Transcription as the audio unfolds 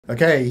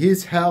Okay,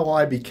 here's how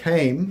I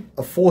became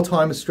a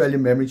 4-time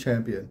Australian memory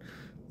champion.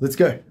 Let's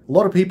go. A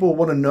lot of people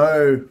want to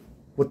know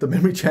what the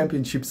memory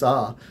championships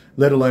are,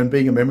 let alone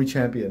being a memory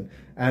champion.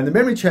 And the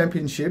memory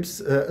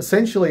championships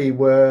essentially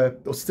were,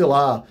 or still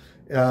are,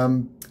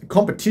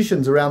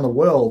 competitions around the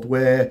world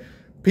where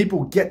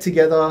people get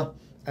together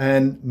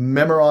and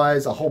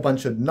memorize a whole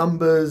bunch of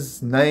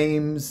numbers,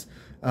 names,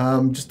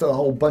 just a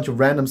whole bunch of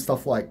random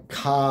stuff like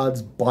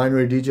cards,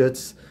 binary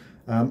digits,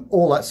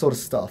 all that sort of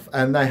stuff.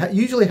 And they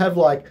usually have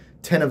like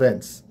 10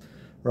 events,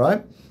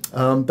 right?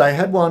 They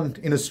had one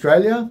in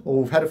Australia,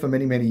 or we've had it for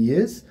many, many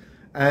years.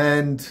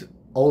 And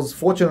I was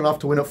fortunate enough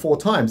to win it 4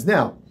 times.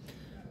 Now,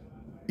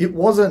 it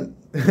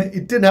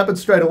didn't happen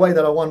straight away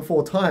that I won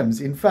 4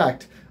 times. In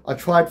fact, I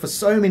tried for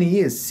so many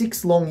years,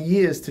 6 long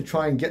years, to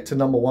try and get to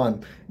number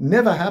 1.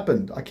 Never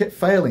happened. I kept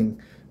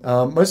failing.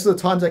 Most of the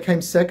times I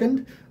came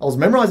second. I was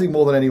memorizing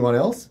more than anyone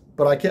else,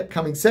 but I kept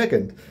coming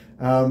second.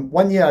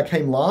 One year I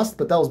came last,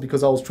 but that was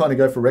because I was trying to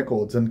go for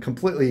records and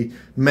completely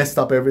messed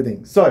up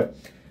everything. So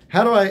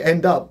how do I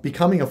end up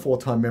becoming a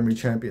 4-time memory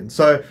champion?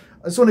 So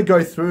I just want to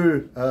go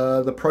through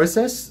the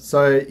process.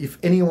 So if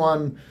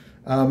anyone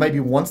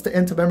maybe wants to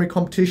enter memory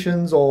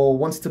competitions or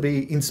wants to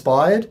be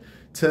inspired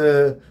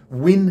to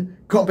win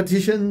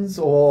competitions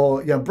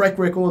or break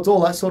records,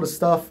 all that sort of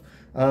stuff,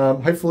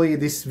 hopefully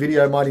this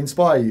video might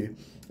inspire you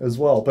as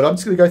well. But I'm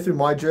just going to go through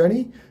my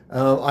journey.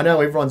 I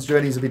know everyone's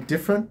journey is a bit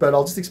different, but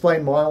I'll just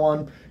explain my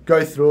one,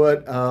 go through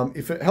it.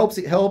 If it helps,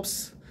 it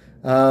helps.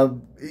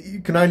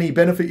 It can only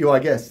benefit you, I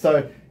guess.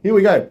 So here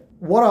we go.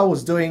 What I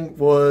was doing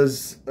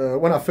was,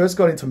 when I first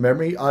got into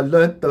memory, I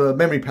learnt the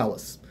memory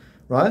palace,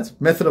 right?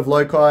 Method of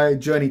loci,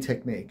 journey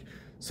technique.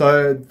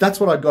 So that's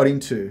what I got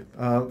into.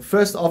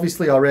 First,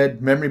 obviously, I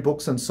read memory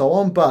books and so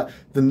on, but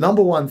the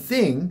number one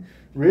thing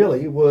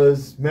really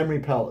was memory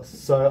palace.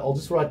 So I'll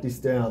just write this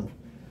down.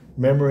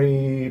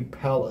 Memory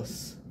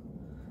palace.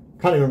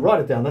 Can't even write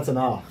it down, that's an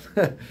R,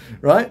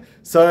 right?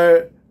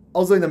 So I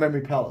was doing the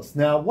memory palace.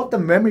 Now, what the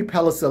memory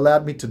palace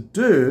allowed me to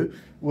do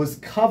was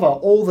cover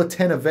all the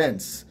 10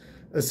 events,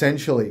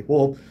 essentially.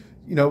 Well,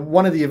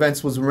 one of the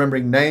events was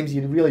remembering names.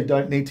 You really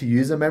don't need to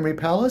use a memory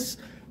palace,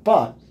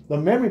 but the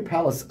memory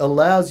palace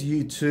allows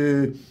you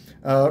to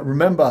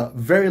remember a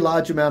very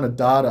large amount of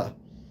data,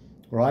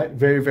 right?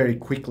 Very, very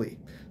quickly.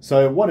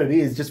 So what it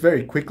is, just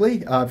very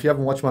quickly, if you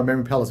haven't watched my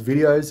memory palace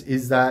videos,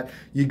 is that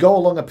you go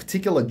along a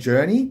particular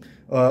journey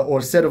or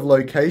a set of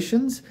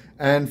locations,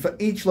 and for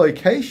each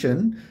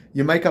location,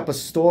 you make up a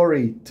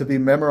story to be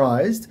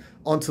memorized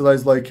onto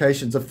those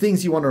locations of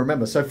things you want to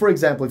remember. So for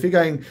example, if you're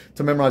going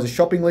to memorize a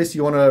shopping list,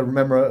 you want to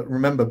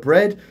remember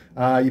bread,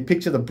 you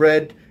picture the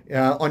bread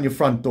on your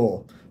front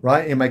door,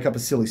 right? You make up a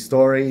silly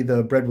story,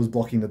 the bread was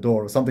blocking the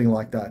door or something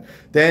like that.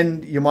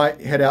 Then you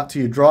might head out to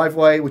your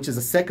driveway, which is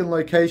a second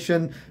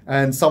location,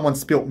 and someone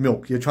spilt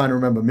milk. You're trying to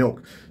remember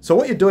milk. So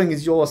what you're doing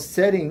is you're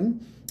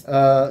setting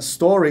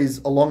stories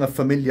along a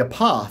familiar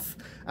path.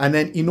 And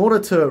then in order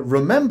to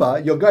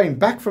remember, you're going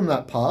back from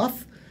that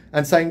path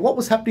and saying, what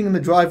was happening in the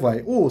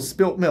driveway? Oh,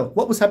 spilt milk.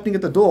 What was happening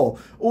at the door?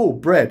 Oh,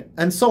 bread,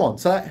 and so on.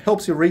 So that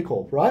helps you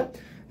recall, right?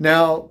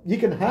 Now, you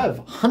can have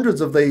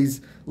hundreds of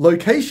these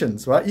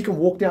locations, right? You can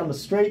walk down the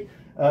street.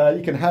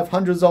 You can have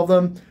hundreds of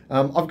them.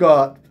 I've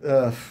got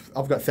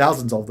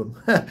thousands of them,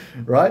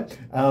 right?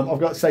 I've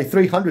got, say,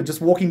 300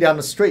 just walking down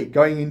the street,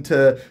 going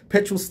into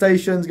petrol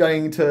stations,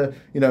 going into,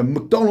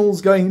 McDonald's,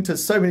 going into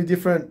so many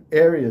different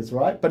areas,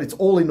 right? But it's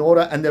all in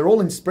order, and they're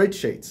all in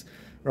spreadsheets,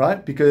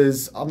 right?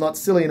 Because I'm not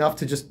silly enough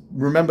to just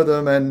remember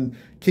them and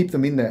keep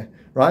them in there,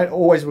 right?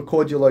 Always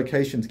record your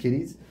locations,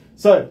 kiddies.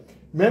 So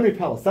memory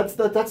palace, that's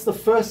the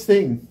first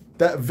thing,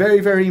 that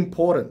very, very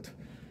important.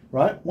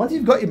 Right? Once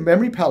you've got your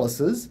memory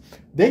palaces,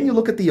 then you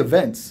look at the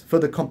events for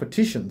the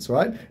competitions,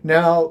 right?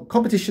 Now,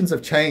 competitions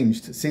have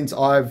changed since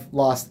I've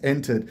last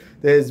entered.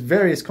 There's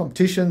various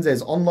competitions,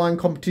 there's online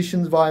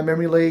competitions via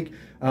Memory League,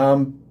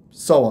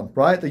 so on,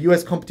 right? The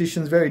US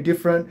competition is very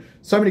different.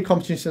 So many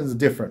competitions are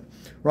different,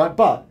 right?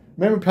 But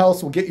Memory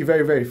Palace will get you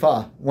very, very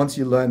far once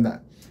you learn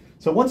that.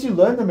 So once you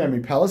learn the Memory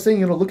Palace, then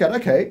you're going to look at,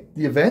 okay,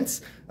 the events,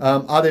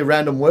 are there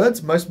random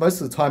words? Most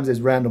of the times there's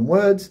random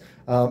words,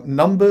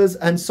 numbers,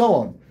 and so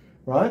on.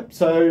 Right?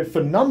 So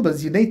for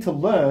numbers, you need to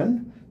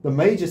learn the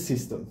major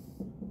system.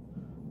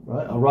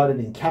 Right? I'll write it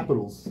in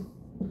capitals.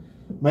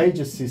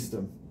 Major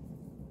system.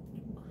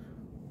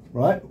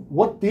 Right?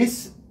 What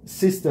this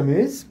system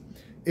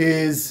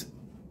is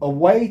a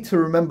way to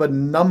remember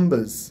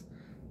numbers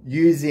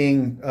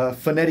using a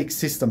phonetic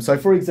system. So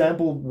for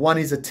example, 1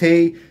 is a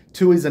T,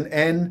 2 is an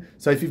N.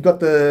 So if you've got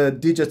the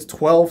digits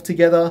 12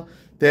 together,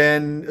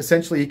 then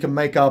essentially you can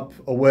make up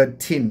a word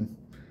tin,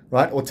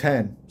 right? Or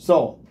tan,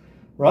 so on.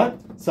 Right?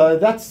 So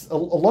that's a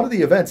lot of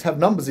the events have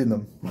numbers in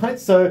them, right?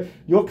 So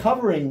you're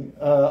covering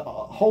a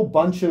whole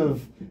bunch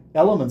of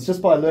elements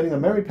just by learning the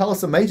memory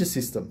palace and major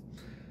system,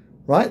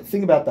 right?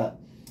 Think about that.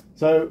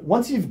 So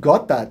once you've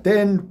got that,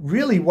 then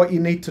really what you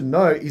need to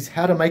know is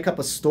how to make up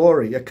a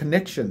story, a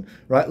connection,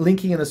 right?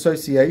 Linking and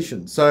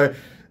association. So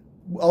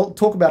I'll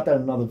talk about that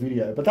in another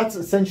video, but that's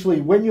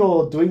essentially when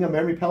you're doing a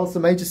memory palace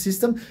and major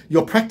system,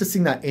 you're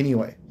practicing that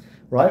anyway.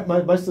 right?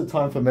 Most of the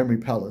time for Memory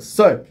Palace.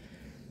 So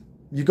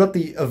you got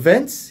the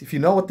events. If you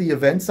know what the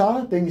events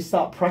are, then you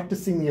start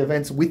practicing the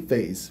events with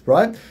these,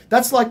 right?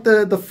 That's like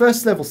the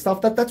first level stuff.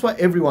 That's what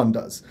everyone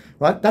does,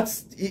 right?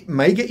 It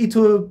may get you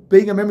to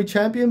being a memory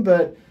champion,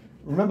 but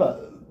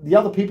remember, the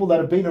other people that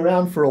have been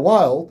around for a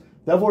while,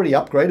 they've already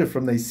upgraded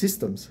from these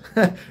systems,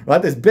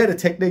 right? There's better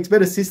techniques,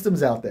 better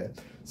systems out there.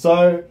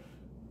 So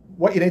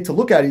what you need to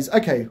look at is,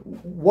 okay,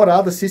 what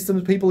are the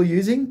systems people are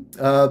using?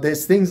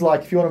 There's things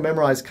like, if you want to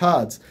memorize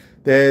cards,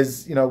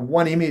 there's, you know,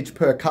 one image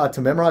per card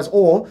to memorize,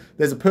 or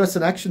there's a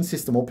person action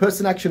system or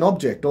person action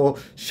object or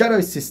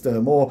shadow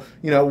system, or,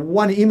 you know,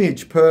 one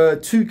image per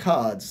 2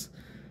 cards,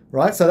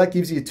 right? So that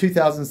gives you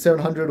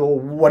 2,700 or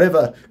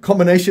whatever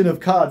combination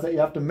of cards that you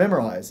have to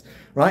memorize,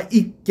 right?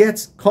 It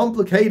gets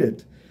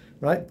complicated,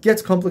 right? It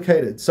gets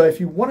complicated. So if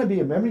you want to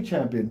be a memory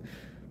champion,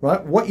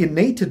 right, what you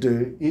need to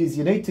do is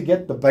you need to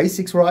get the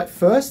basics right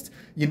first.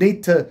 You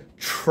need to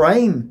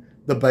train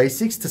the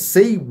basics to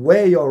see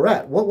where you're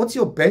at. What's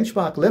your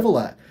benchmark level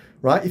at,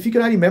 right? If you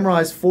can only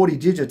memorize 40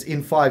 digits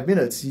in 5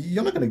 minutes,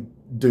 you're not going to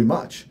do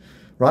much,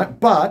 right?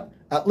 But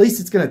at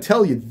least it's going to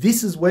tell you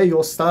this is where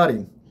you're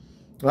starting,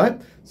 right?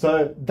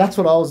 So that's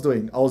what I was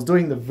doing. I was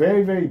doing the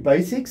very, very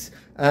basics,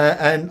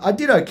 and I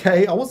did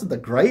okay. I wasn't the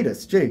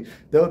greatest. Gee,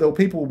 there were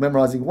people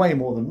memorizing way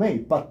more than me.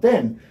 But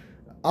then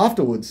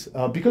afterwards,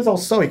 because I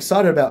was so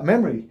excited about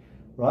memory,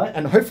 right?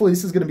 And hopefully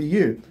this is going to be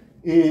you,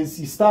 is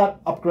you start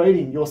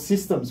upgrading your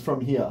systems from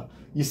here.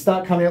 You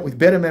start coming up with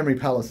better memory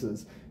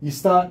palaces. You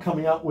start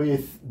coming up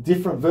with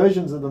different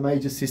versions of the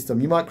major system.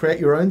 You might create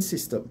your own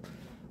system,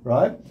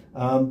 right?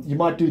 You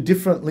might do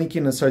different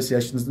linking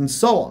associations and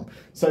so on.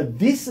 So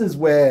this is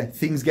where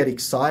things get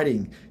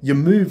exciting. You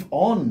move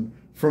on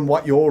from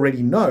what you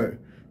already know,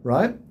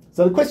 right?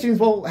 So the question is,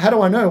 well, how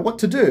do I know what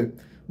to do?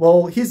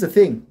 Well, here's the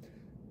thing.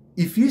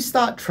 If you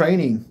start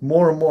training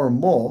more and more and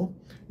more,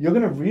 you're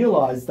going to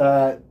realize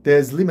that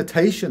there's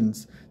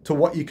limitations to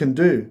what you can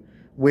do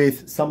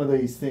with some of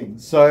these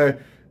things. So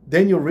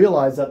then you'll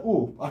realize that,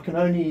 oh, I can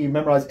only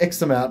memorize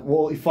X amount.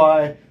 Well, if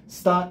I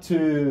start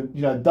to,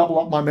 you know, double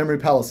up my memory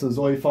palaces,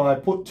 or if I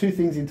put 2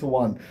 things into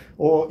one,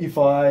 or if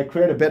I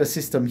create a better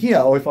system here,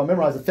 or if I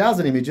memorize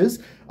 1,000 images,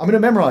 I'm going to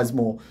memorize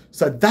more.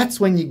 So that's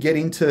when you get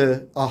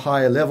into a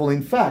higher level.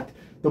 In fact,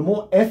 the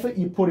more effort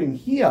you put in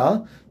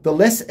here, the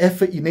less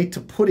effort you need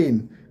to put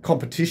in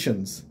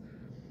competitions.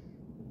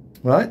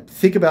 Right?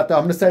 Think about that.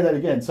 I'm going to say that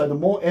again. So the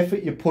more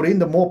effort you put in,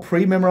 the more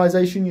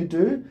pre-memorization you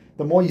do,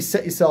 the more you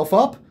set yourself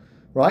up,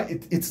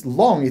 right? It's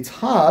long, it's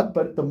hard,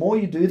 but the more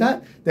you do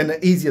that, then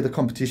the easier the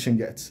competition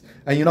gets.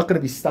 And you're not going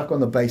to be stuck on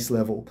the base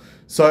level.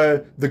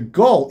 So the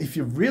goal, if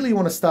you really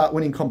want to start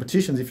winning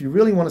competitions, if you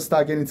really want to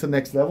start getting to the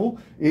next level,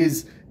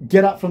 is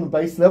get up from the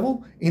base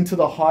level into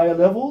the higher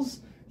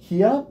levels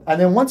here. And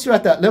then once you're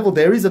at that level,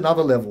 there is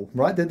another level,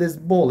 right? There's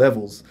more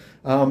levels.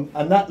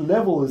 And that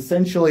level is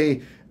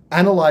essentially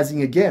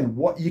analyzing again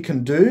what you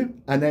can do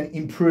and then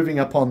improving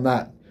upon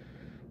that,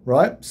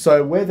 right?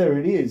 So whether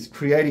it is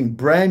creating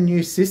brand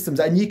new systems,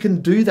 and you can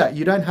do that.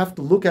 You don't have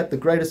to look at the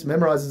greatest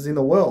memorizers in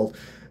the world.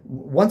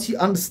 Once you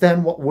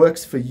understand what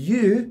works for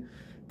you,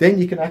 then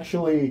you can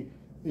actually,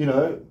 you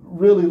know,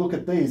 really look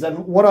at these.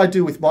 And what I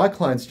do with my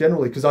clients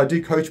generally, because I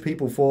do coach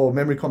people for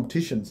memory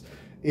competitions,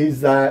 is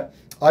that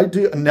I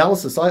do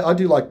analysis. I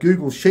do like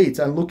Google Sheets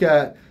and look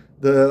at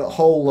the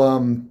whole,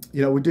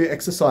 you know, we do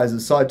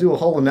exercises. So I do a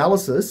whole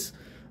analysis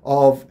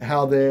of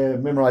how their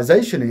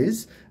memorization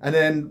is. And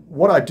then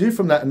what I do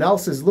from that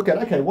analysis is look at,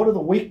 okay, what are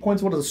the weak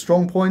points? What are the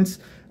strong points?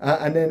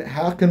 And then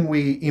how can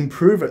we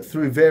improve it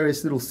through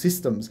various little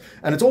systems?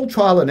 And it's all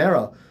trial and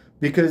error,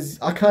 because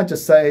I can't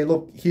just say,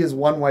 look, here's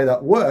one way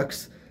that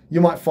works.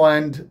 You might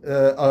find,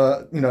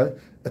 you know,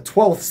 a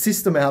 12th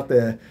system out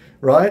there,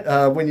 right?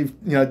 When you've,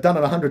 you know, done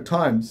it 100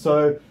 times.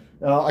 So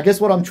I guess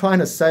what I'm trying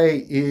to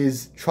say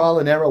is trial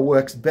and error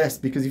works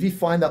best, because if you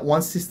find that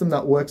one system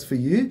that works for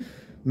you,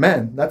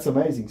 man, that's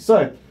amazing.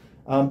 So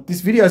this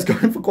video is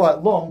going for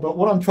quite long, but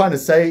what I'm trying to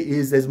say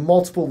is there's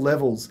multiple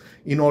levels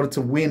in order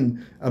to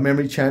win a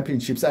memory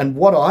championships. And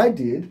what I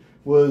did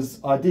was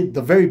I did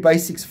the very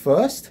basics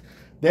first.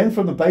 Then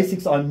from the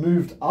basics, I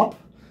moved up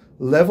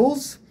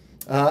levels.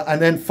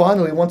 And then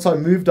finally, once I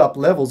moved up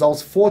levels, I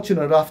was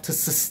fortunate enough to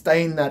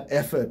sustain that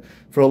effort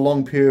for a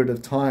long period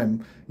of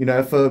time, you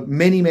know, for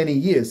many, many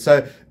years.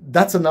 So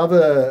that's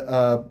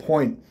another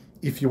point.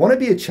 If you want to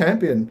be a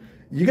champion,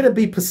 you're going to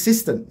be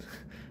persistent,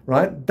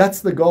 right?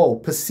 That's the goal,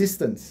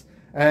 persistence.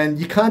 And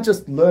you can't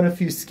just learn a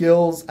few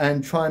skills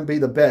and try and be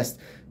the best.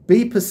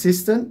 Be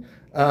persistent,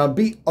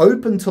 be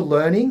open to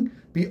learning,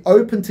 be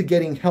open to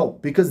getting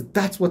help, because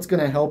that's what's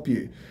going to help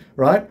you,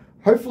 right?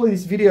 Hopefully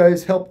this video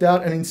has helped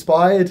out and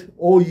inspired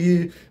all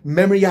you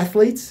memory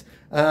athletes.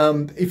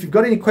 If you've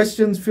got any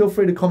questions, feel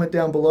free to comment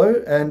down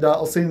below, and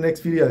I'll see you in the next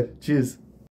video. Cheers.